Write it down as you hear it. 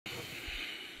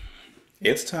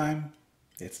It's time.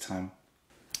 It's time.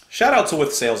 Shout out to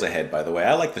With Sales Ahead, by the way.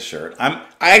 I like the shirt. I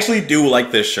actually do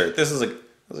like this shirt. This is a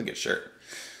good shirt.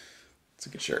 It's a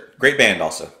good shirt. Great band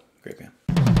also. Great band.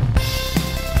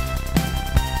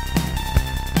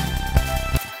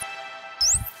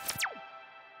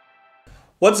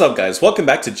 What's up, guys? Welcome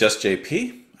back to Just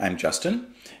JP. I'm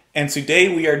Justin. And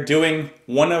today we are doing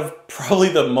one of probably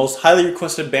the most highly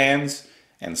requested bands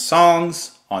and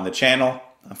songs on the channel.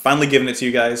 I'm finally giving it to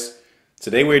you guys.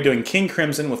 Today we're doing King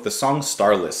Crimson with the song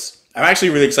Starless. I'm actually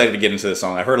really excited to get into this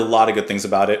song. I've heard a lot of good things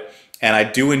about it, and I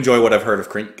do enjoy what I've heard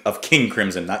of King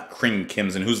Crimson, not King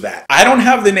Crimson. Who's that? I don't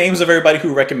have the names of everybody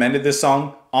who recommended this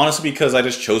song, honestly, because I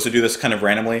just chose to do this kind of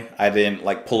randomly. I didn't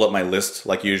like pull up my list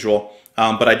like usual.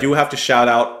 But I do have to shout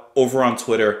out over on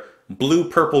Twitter, Blue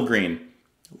Purple Green.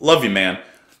 Love you, man.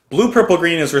 Blue Purple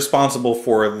Green is responsible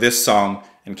for this song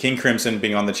and King Crimson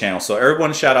being on the channel. So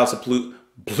everyone shout out to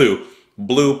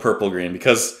Blue Purple Green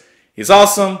because he's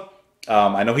awesome.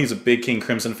 I know he's a big King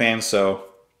Crimson fan, so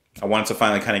I wanted to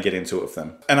finally kind of get into it with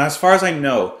them. And as far as I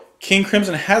know, King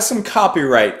Crimson has some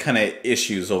copyright kind of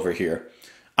issues over here.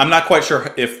 I'm not quite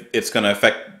sure if it's going to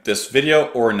affect this video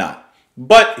or not.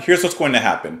 But here's what's going to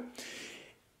happen.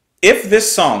 If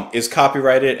this song is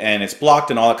copyrighted and it's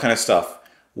blocked and all that kind of stuff,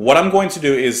 what I'm going to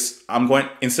do is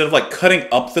instead of like cutting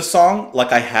up the song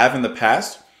like I have in the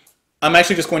past, I'm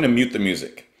actually just going to mute the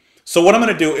music. So what I'm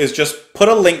going to do is just put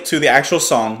a link to the actual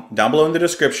song down below in the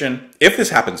description, if this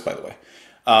happens, by the way.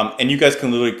 And you guys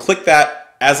can literally click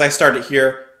that as I start it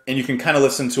here, and you can kind of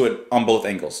listen to it on both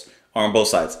angles, or on both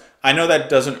sides. I know that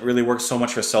doesn't really work so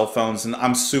much for cell phones, and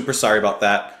I'm super sorry about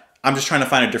that. I'm just trying to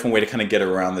find a different way to kind of get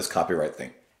around this copyright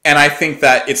thing. And I think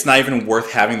that it's not even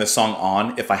worth having the song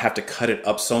on if I have to cut it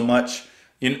up so much.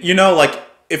 You know, like,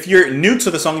 if you're new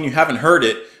to the song and you haven't heard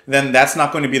it, then that's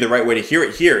not going to be the right way to hear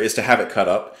it here, is to have it cut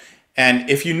up. And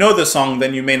if you know the song,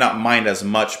 then you may not mind as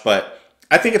much, but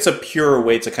I think it's a pure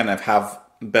way to kind of have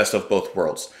best of both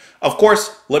worlds. Of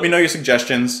course, let me know your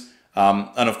suggestions.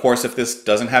 And of course, if this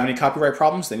doesn't have any copyright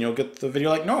problems, then you'll get the video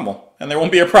like normal, and there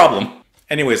won't be a problem.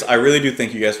 Anyways, I really do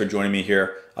thank you guys for joining me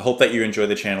here. I hope that you enjoy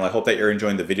the channel. I hope that you're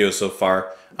enjoying the videos so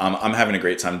far. I'm having a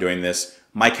great time doing this.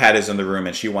 My cat is in the room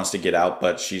and she wants to get out,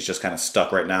 but she's just kind of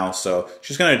stuck right now. So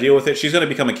she's going to deal with it. She's going to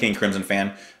become a King Crimson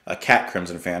fan, a Cat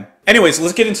Crimson fan. Anyways,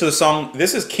 let's get into the song.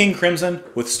 This is King Crimson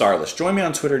with Starless. Join me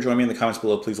on Twitter. Join me in the comments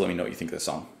below. Please let me know what you think of this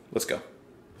song. Let's go.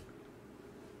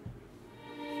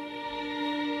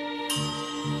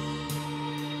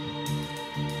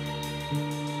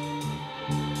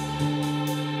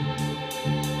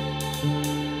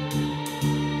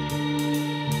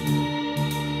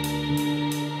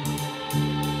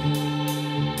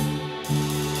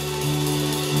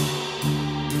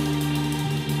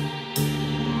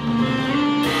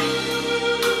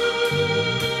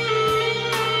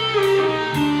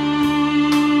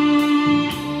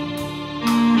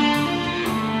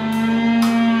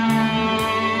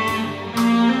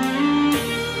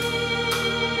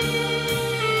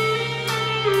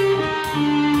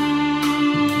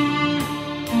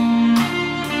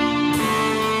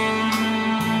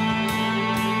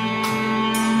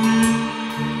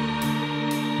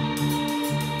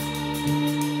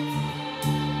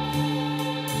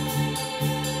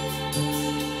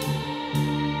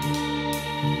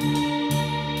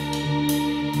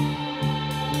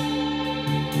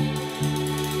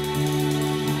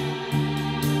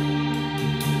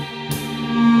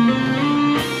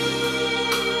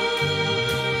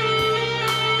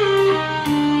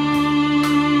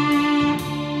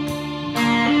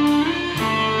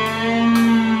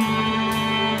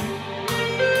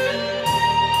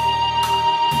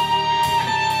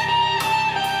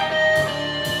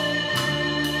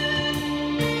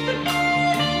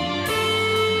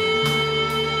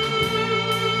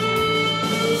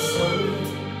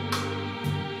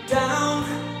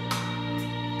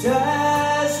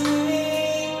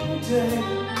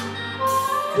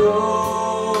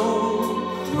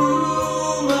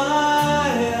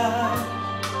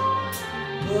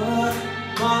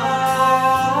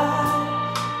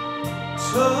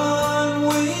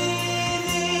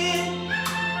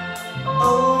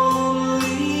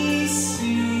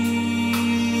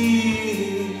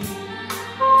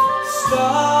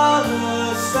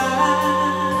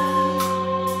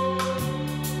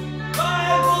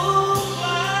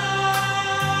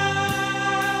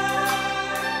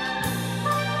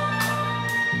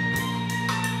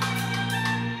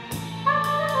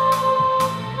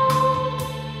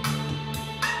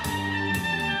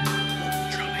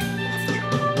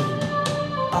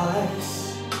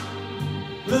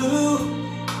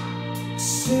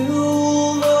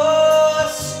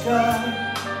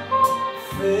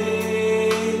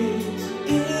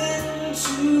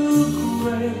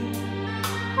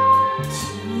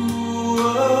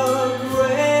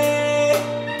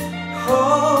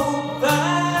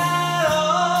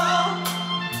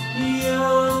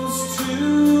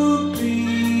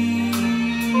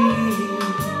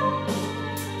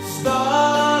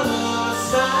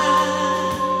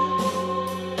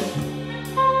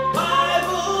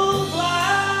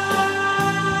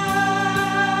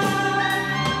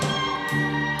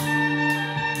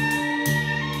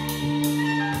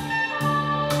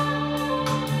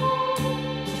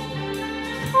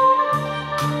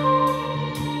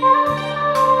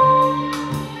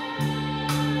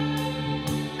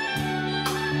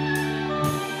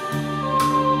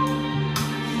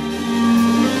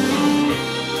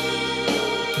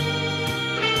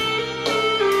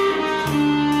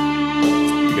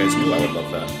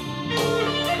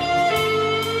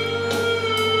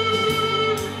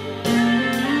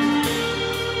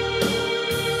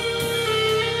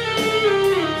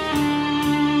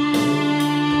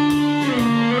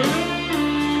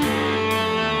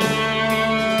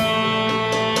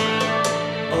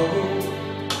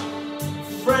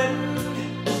 friend,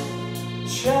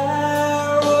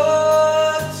 charity,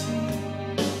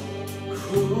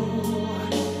 cruel,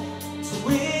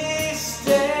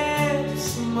 twisted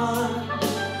smile,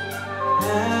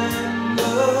 and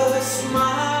the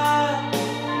smile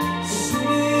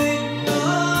signals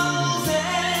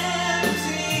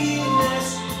emptiness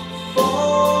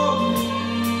for me.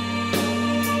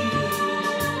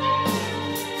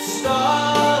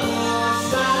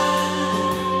 Starless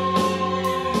and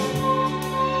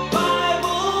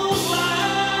Bible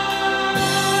flag.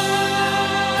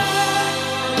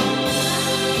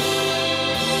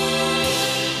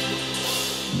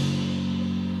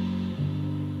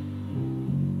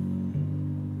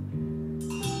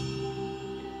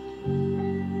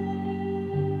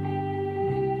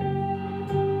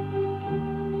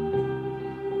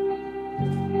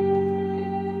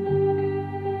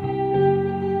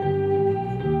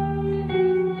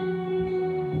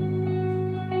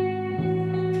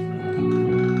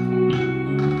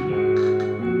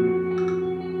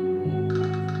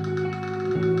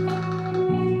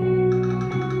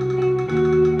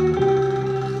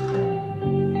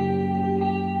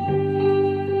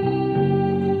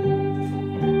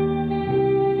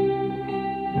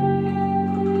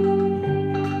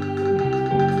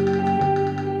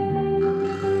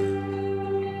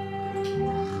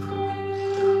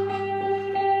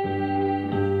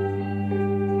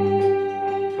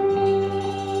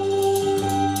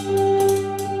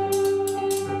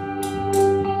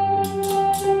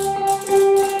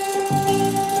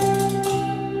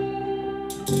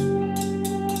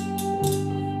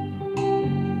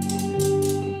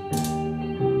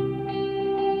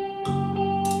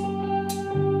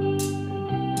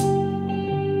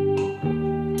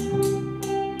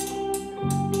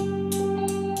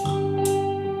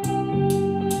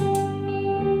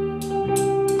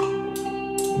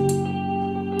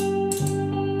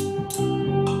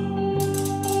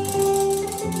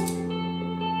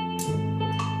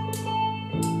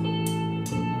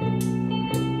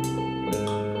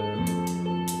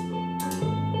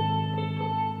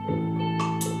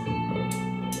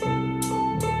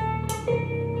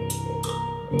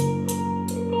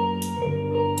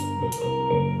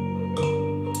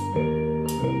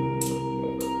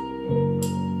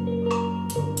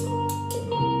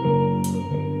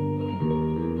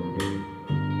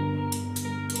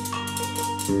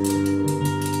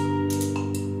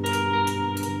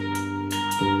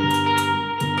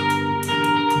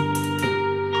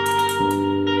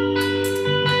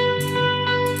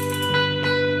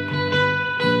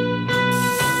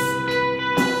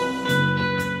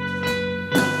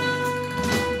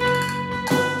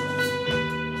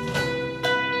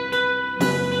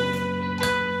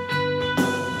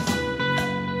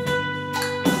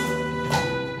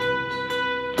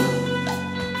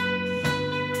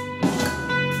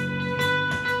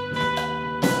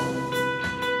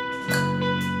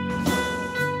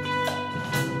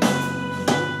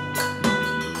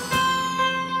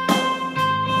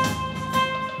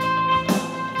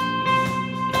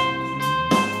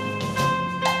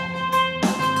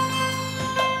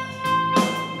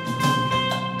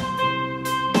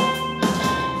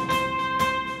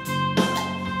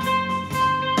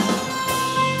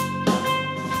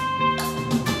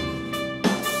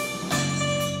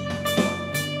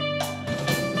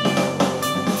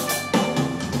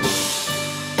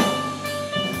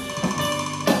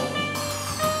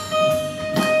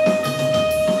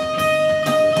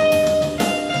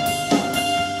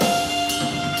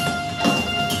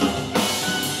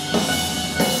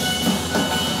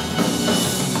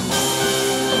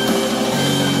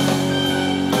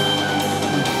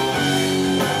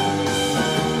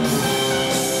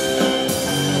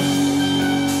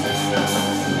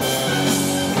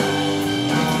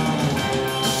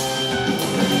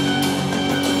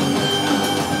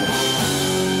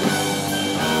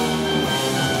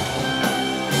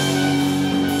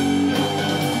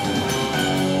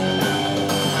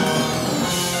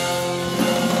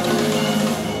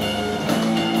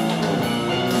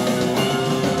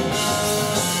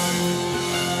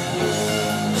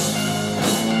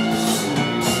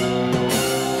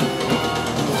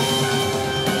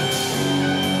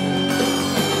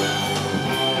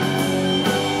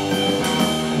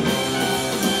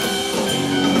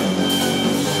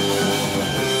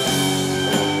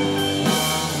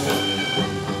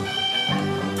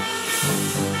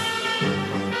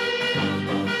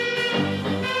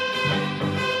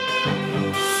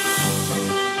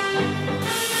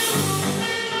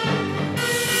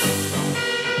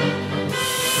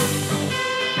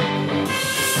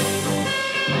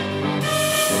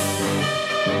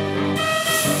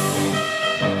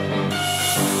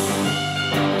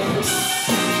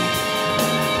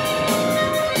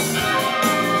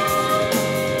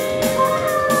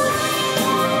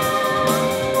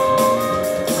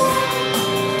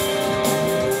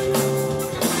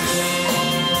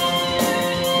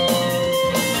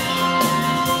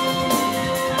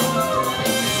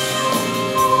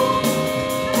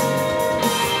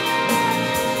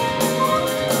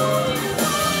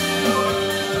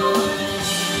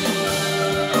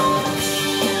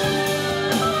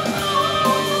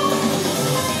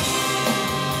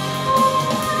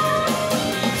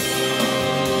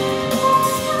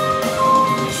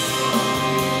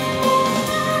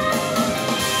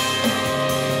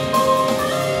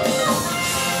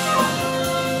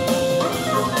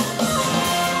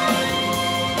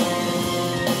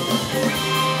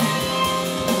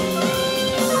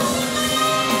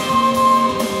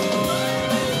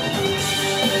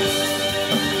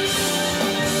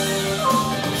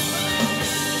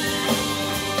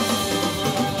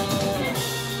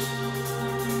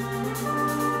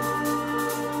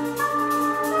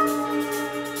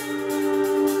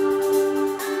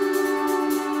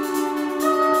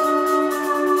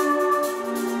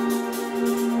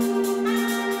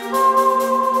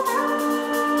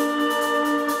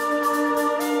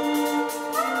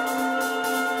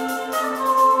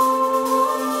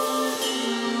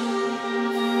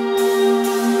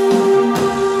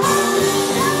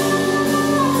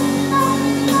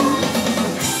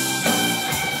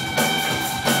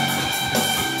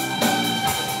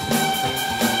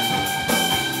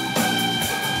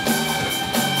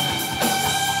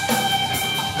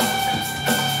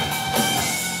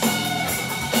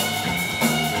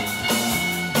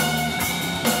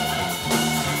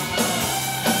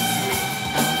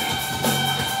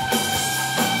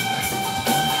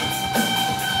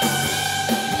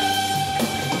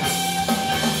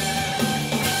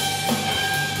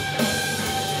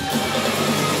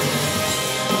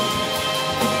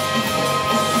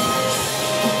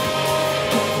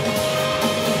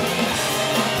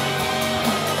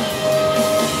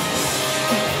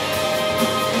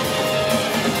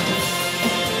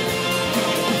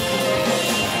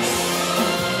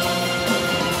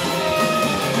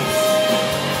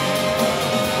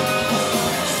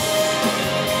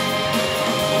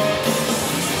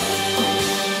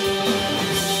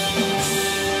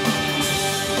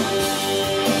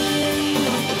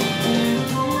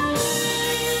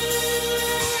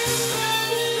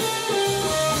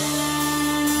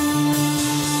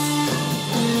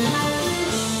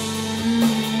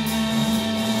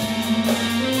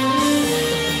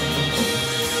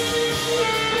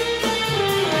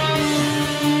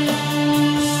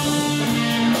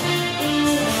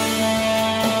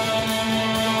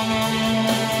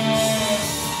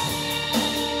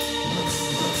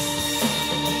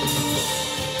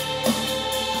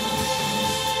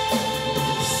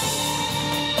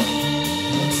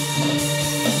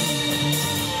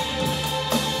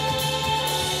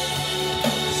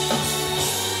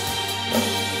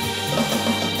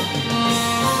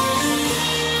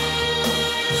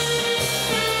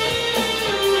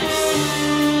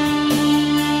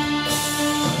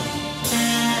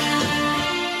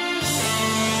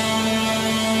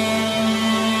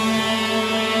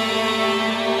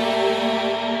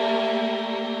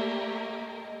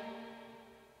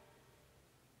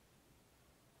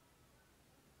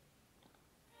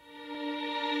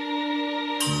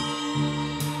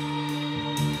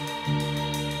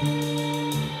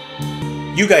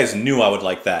 you guys knew I would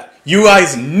like that. You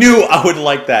guys knew I would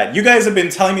like that. You guys have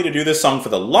been telling me to do this song for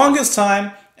the longest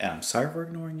time, and I'm sorry for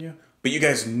ignoring you, but you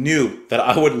guys knew that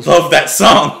I would love that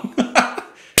song.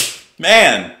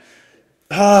 Man.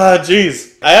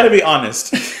 Jeez. I gotta be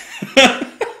honest.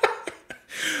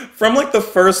 From like the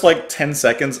first like 10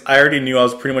 seconds, I already knew I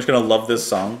was pretty much gonna love this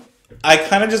song. I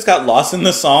kind of just got lost in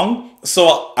the song,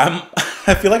 so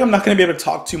I feel like I'm not gonna be able to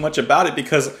talk too much about it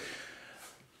because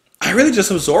I really just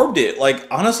absorbed it. Like,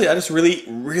 honestly, I just really,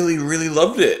 really, really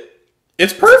loved it.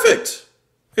 It's perfect.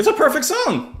 It's a perfect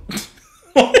song.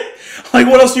 Like,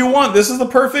 what else do you want? This is the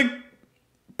perfect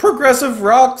progressive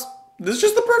rock. This is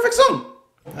just the perfect song.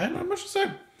 I don't have much to say.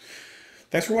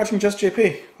 Thanks for watching Just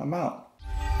JP. I'm out.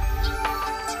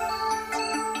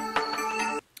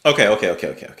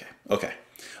 Okay.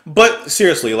 But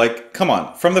seriously, like, come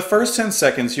on. From the first 10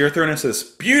 seconds, you're thrown into this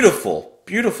beautiful,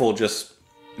 beautiful just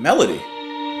melody.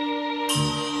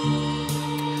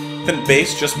 Then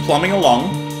bass just plucking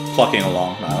along. I don't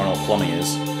know what plumbing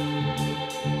is.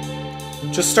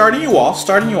 Just starting you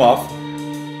off.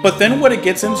 But then what it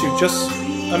gets into just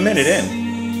a minute in.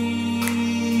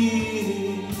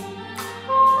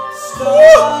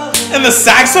 Ooh, and the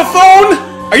saxophone?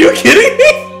 Are you kidding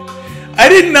me? I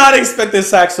did not expect this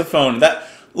saxophone.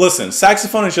 Listen,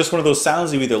 saxophone is just one of those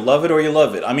sounds, you either love it or you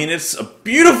love it. I mean, it's a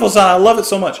beautiful sound. I love it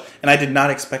so much. And I did not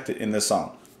expect it in this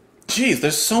song. Jeez,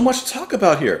 there's so much to talk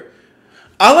about here.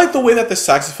 I like the way that the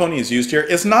saxophone is used here.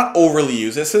 It's not overly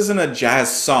used. This isn't a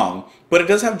jazz song, but it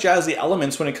does have jazzy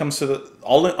elements when it comes to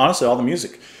honestly, all the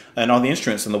music and all the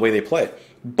instruments and the way they play.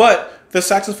 But the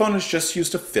saxophone is just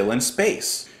used to fill in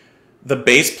space. The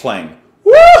bass playing.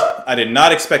 Woo! I did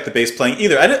not expect the bass playing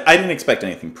either. I didn't expect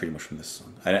anything pretty much from this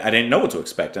song. I didn't know what to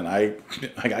expect, and I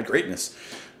got greatness.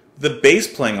 The bass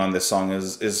playing on this song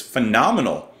is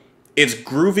phenomenal. It's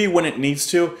groovy when it needs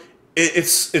to.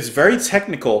 It's very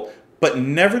technical, but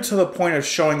never to the point of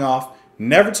showing off,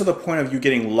 never to the point of you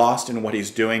getting lost in what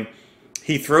he's doing.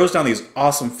 He throws down these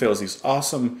awesome fills, these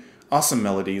awesome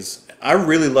melodies. I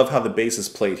really love how the bass is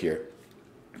played here.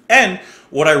 And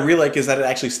what I really like is that it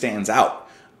actually stands out.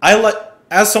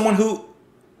 As someone who,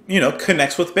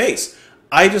 connects with bass,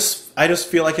 I just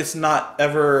feel like it's not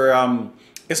ever,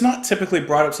 it's not typically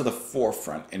brought up to the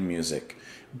forefront in music.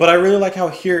 But I really like how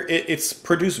here it's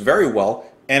produced very well.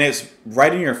 And it's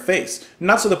right in your face.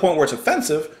 Not to the point where it's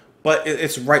offensive, but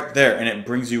it's right there, and it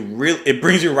brings you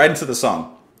right into the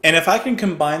song. And if I can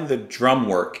combine the drum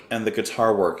work and the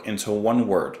guitar work into one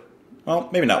word, well,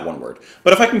 maybe not one word,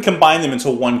 but if I can combine them into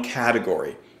one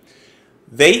category,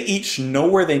 they each know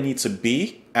where they need to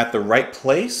be at the right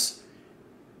place,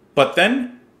 but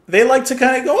then they like to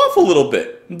kind of go off a little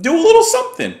bit, do a little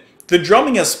something. The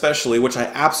drumming especially, which I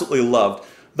absolutely loved,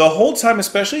 the whole time,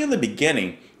 especially in the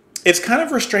beginning, it's kind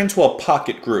of restrained to a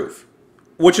pocket groove,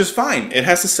 which is fine. It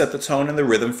has to set the tone and the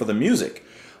rhythm for the music.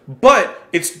 But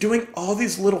it's doing all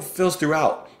these little fills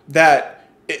throughout that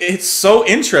it's so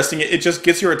interesting. It just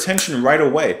gets your attention right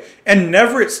away. And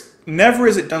never is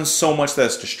it done so much that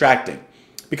it's distracting.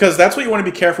 Because that's what you want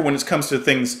to be careful when it comes to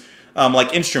things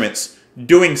like instruments,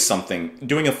 doing something,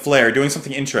 doing a flare, doing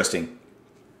something interesting.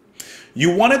 You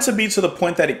want it to be to the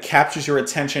point that it captures your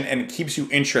attention and it keeps you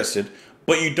interested,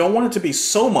 but you don't want it to be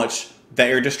so much that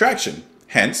you're a distraction,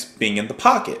 hence being in the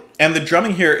pocket. And the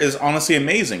drumming here is honestly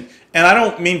amazing. And I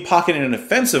don't mean pocket in an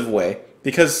offensive way,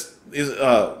 because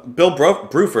Bill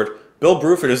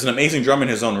Bruford is an amazing drummer in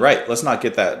his own right. Let's not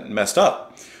get that messed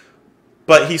up.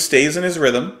 But he stays in his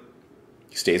rhythm,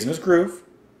 he stays in his groove,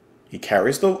 he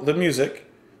carries the music.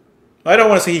 I don't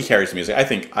want to say he carries the music.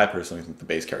 I personally think the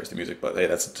bass carries the music, but hey,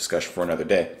 that's a discussion for another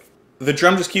day. The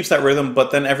drum just keeps that rhythm, but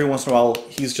then every once in a while,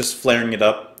 he's just flaring it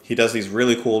up. He does these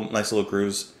really cool, nice little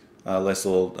grooves, nice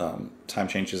little time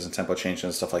changes and tempo changes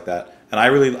and stuff like that. And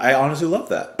I honestly love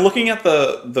that. Looking at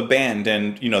the band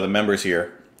and, the members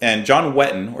here, and John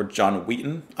Wetton, or John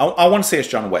Wheaton, I want to say it's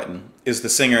John Wetton, is the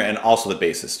singer and also the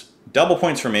bassist. Double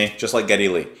points for me, just like Geddy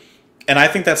Lee. And I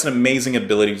think that's an amazing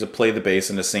ability to play the bass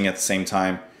and to sing at the same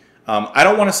time. I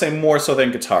don't want to say more so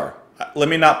than guitar. Let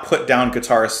me not put down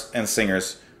guitarists and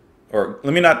singers, or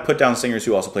let me not put down singers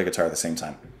who also play guitar at the same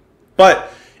time.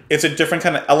 But it's a different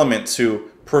kind of element to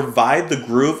provide the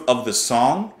groove of the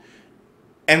song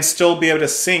and still be able to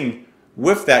sing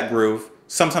with that groove,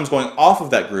 sometimes going off of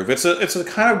that groove. It's a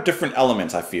kind of different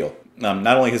element, I feel.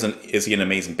 Not only is he an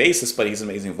amazing bassist, but he's an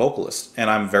amazing vocalist. And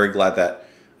I'm very glad that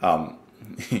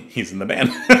he's in the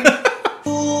band.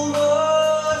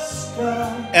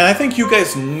 And I think you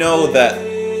guys know that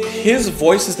his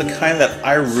voice is the kind that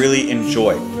I really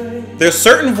enjoy. There's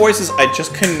certain voices I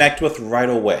just connect with right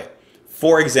away.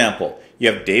 For example, you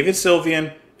have David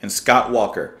Sylvian and Scott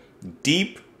Walker.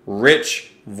 Deep,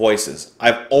 rich voices.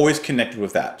 I've always connected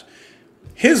with that.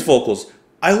 His vocals,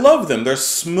 I love them. They're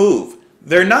smooth.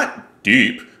 They're not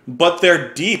deep, but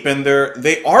they're deep and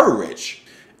they are rich.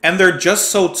 And they're just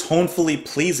so tonefully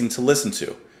pleasing to listen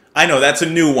to. I know that's a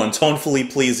new one, tonefully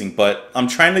pleasing, but I'm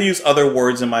trying to use other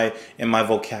words in my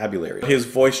vocabulary. His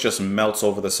voice just melts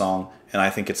over the song, and I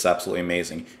think it's absolutely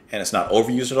amazing. And it's not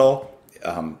overused at all.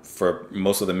 For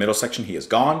most of the middle section, he is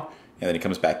gone, and then he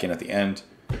comes back in at the end.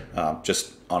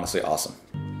 Just honestly awesome.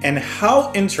 And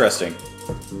how interesting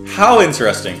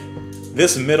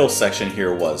this middle section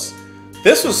here was.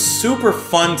 This was super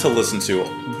fun to listen to.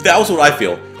 That was what I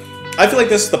feel. I feel like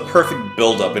this is the perfect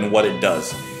build-up in what it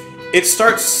does. It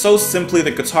starts so simply,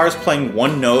 the guitar is playing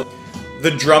one note,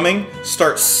 the drumming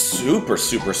starts super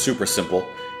simple,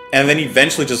 and then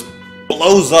eventually just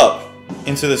blows up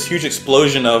into this huge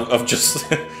explosion of just,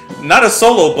 not a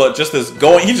solo, but just this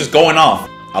he's just going off.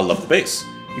 I love the bass.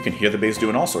 You can hear the bass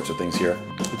doing all sorts of things here.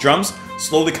 The drums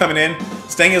slowly coming in,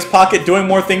 staying in his pocket, doing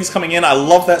more things coming in. I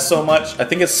love that so much. I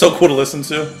think it's so cool to listen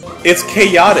to. It's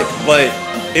chaotic, but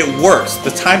it works. The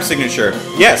time signature,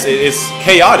 yes, it's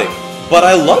chaotic, but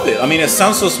I love it. I mean, it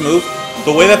sounds so smooth.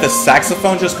 The way that the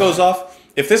saxophone just goes off.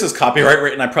 If this is copyright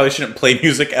written, I probably shouldn't play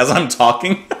music as I'm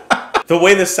talking. The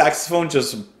way the saxophone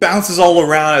just bounces all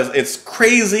around, it's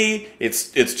crazy.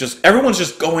 It's just, everyone's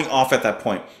just going off at that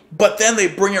point. But then they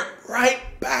bring it right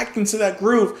back into that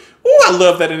groove. Ooh, I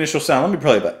love that initial sound. Let me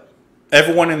play that.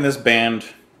 Everyone in this band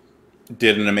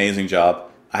did an amazing job.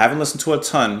 I haven't listened to a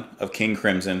ton of King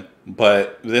Crimson,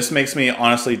 but this makes me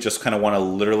honestly just kind of want to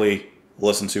literally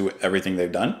listen to everything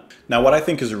they've done. Now, what I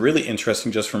think is really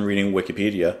interesting just from reading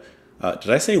Wikipedia, did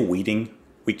I say weeding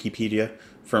Wikipedia?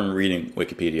 From reading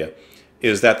Wikipedia,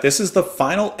 is that this is the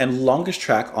final and longest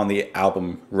track on the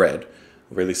album Red,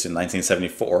 released in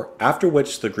 1974, after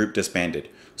which the group disbanded.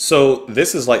 So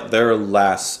this is like their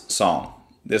last song.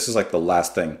 This is like the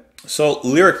last thing. So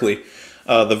lyrically,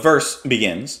 the verse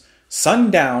begins,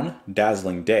 "Sundown,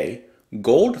 dazzling day,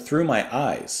 gold through my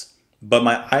eyes, but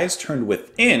my eyes turned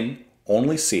within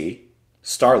only see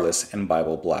starless and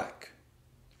Bible black."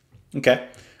 Okay,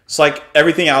 it's like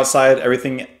everything outside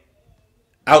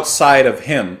of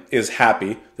him is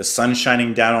happy. The sun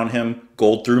shining down on him,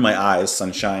 gold through my eyes,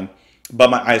 sunshine. But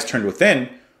my eyes turned within,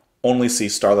 only see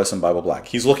starless and Bible black.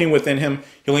 He's looking within him.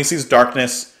 He only sees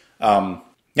darkness.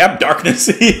 Darkness.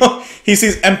 He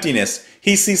sees emptiness.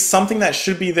 He sees something that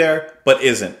should be there, but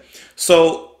isn't.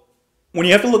 So when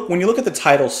you look at the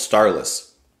title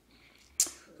Starless,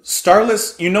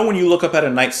 you know when you look up at a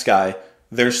night sky,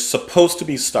 there's supposed to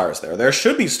be stars there. There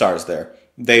should be stars there.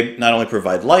 They not only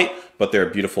provide light, but they're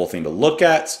a beautiful thing to look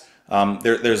at.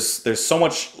 There's so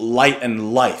much light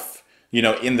and life,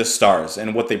 in the stars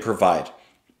and what they provide.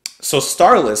 So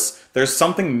starless, there's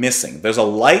something missing. There's a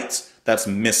light that's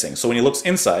missing. So when he looks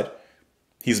inside,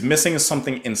 he's missing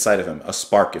something inside of him, a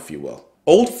spark, if you will.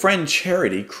 Old friend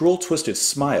Charity, cruel twisted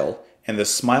smile, and the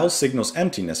smile signals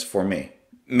emptiness for me.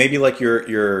 Maybe like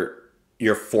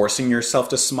you're forcing yourself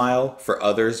to smile for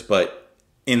others, but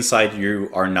inside you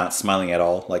are not smiling at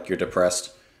all, like you're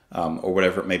depressed, or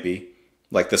whatever it may be.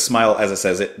 Like the smile, as it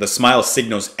says, the smile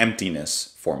signals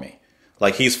emptiness for me.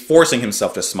 Like he's forcing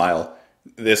himself to smile.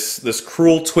 This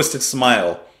cruel, twisted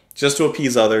smile, just to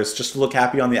appease others, just to look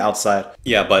happy on the outside.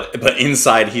 Yeah, but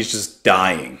inside he's just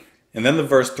dying. And then the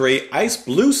verse 3, ice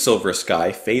blue silver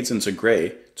sky fades into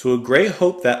gray, to a gray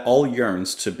hope that all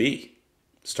yearns to be.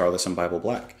 Starless and Bible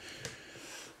black.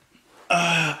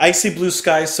 Icy blue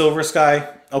sky, silver sky.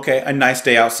 Okay, a nice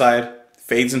day outside.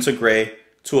 Fades into gray,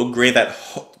 to a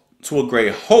gray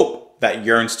hope that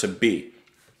yearns to be.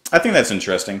 I think that's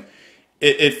interesting.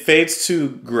 It fades to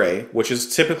gray, which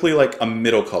is typically like a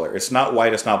middle color. It's not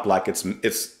white, it's not black,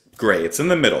 it's gray. It's in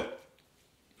the middle.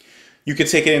 You could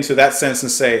take it into that sense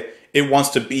and say it wants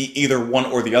to be either one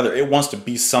or the other. It wants to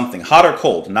be something, hot or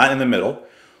cold, not in the middle.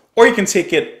 Or you can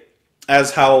take it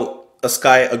as how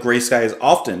a gray sky is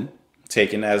often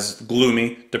taken, as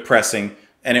gloomy, depressing,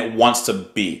 and it wants to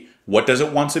be. What does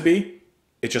it want to be?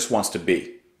 It just wants to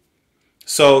be.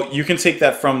 So you can take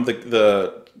that from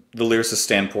the lyricist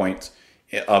standpoint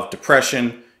of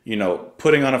depression,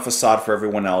 putting on a facade for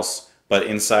everyone else, but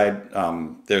inside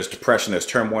there's depression, there's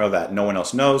turmoil that no one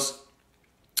else knows.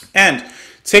 And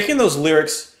taking those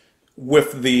lyrics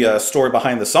with the story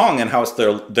behind the song and how it's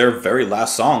their very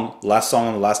last song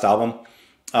on the last album,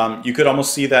 you could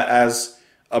almost see that as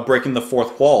a breaking the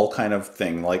fourth wall kind of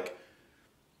thing. Like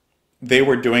they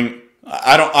were doing,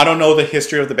 I don't know the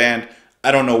history of the band.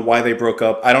 I don't know why they broke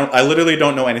up. I literally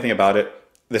don't know anything about it.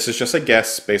 This is just a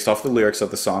guess based off the lyrics of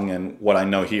the song and what I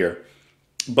know here.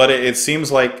 But it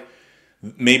seems like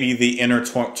maybe the inner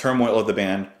turmoil of the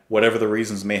band, whatever the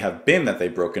reasons may have been that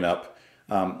they've broken up,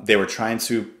 they were trying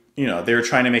to, they were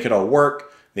trying to make it all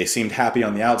work. They seemed happy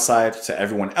on the outside to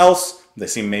everyone else. They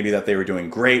seemed maybe that they were doing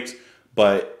great,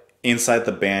 but inside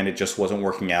the band, it just wasn't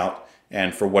working out.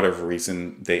 And for whatever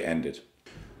reason, they ended.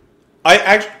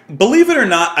 Believe it or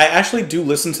not, I actually do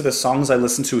listen to the songs I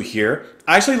listen to here.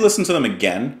 I actually listen to them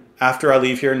again after I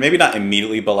leave here, and maybe not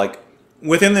immediately, but like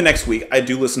within the next week, I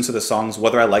do listen to the songs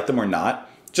whether I like them or not,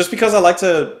 just because I like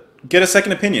to get a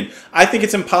second opinion. I think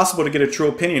it's impossible to get a true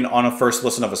opinion on a first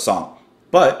listen of a song,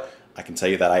 but I can tell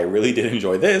you that I really did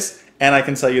enjoy this, and I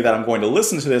can tell you that I'm going to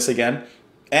listen to this again,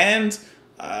 and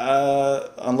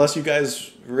unless you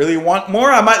guys really want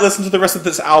more, I might listen to the rest of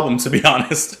this album, to be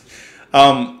honest.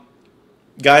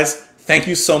 Guys, thank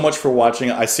you so much for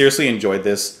watching. I seriously enjoyed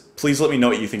this. Please let me know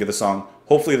what you think of the song.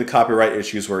 Hopefully the copyright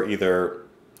issues were either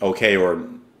okay or...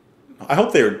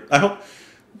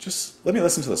 Just let me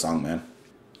listen to the song, man.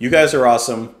 You guys are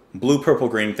awesome. Blue, purple,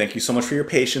 green, thank you so much for your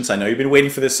patience. I know you've been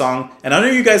waiting for this song, and I know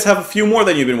you guys have a few more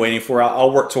than you've been waiting for.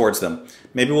 I'll work towards them.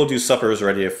 Maybe we'll do Supper Is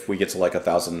Ready if we get to like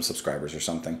 1,000 subscribers or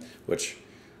something, which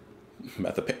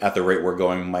at the rate we're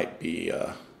going might be...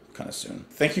 kind of soon.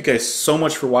 Thank you guys so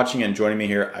much for watching and joining me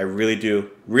here. I really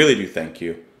do thank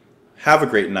you. Have a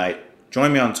great night.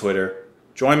 Join me on Twitter.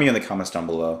 Join me in the comments down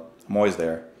below. I'm always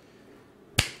there.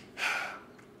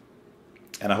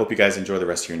 And I hope you guys enjoy the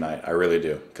rest of your night. I really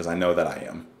do, because I know that I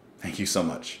am. Thank you so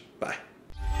much. Bye.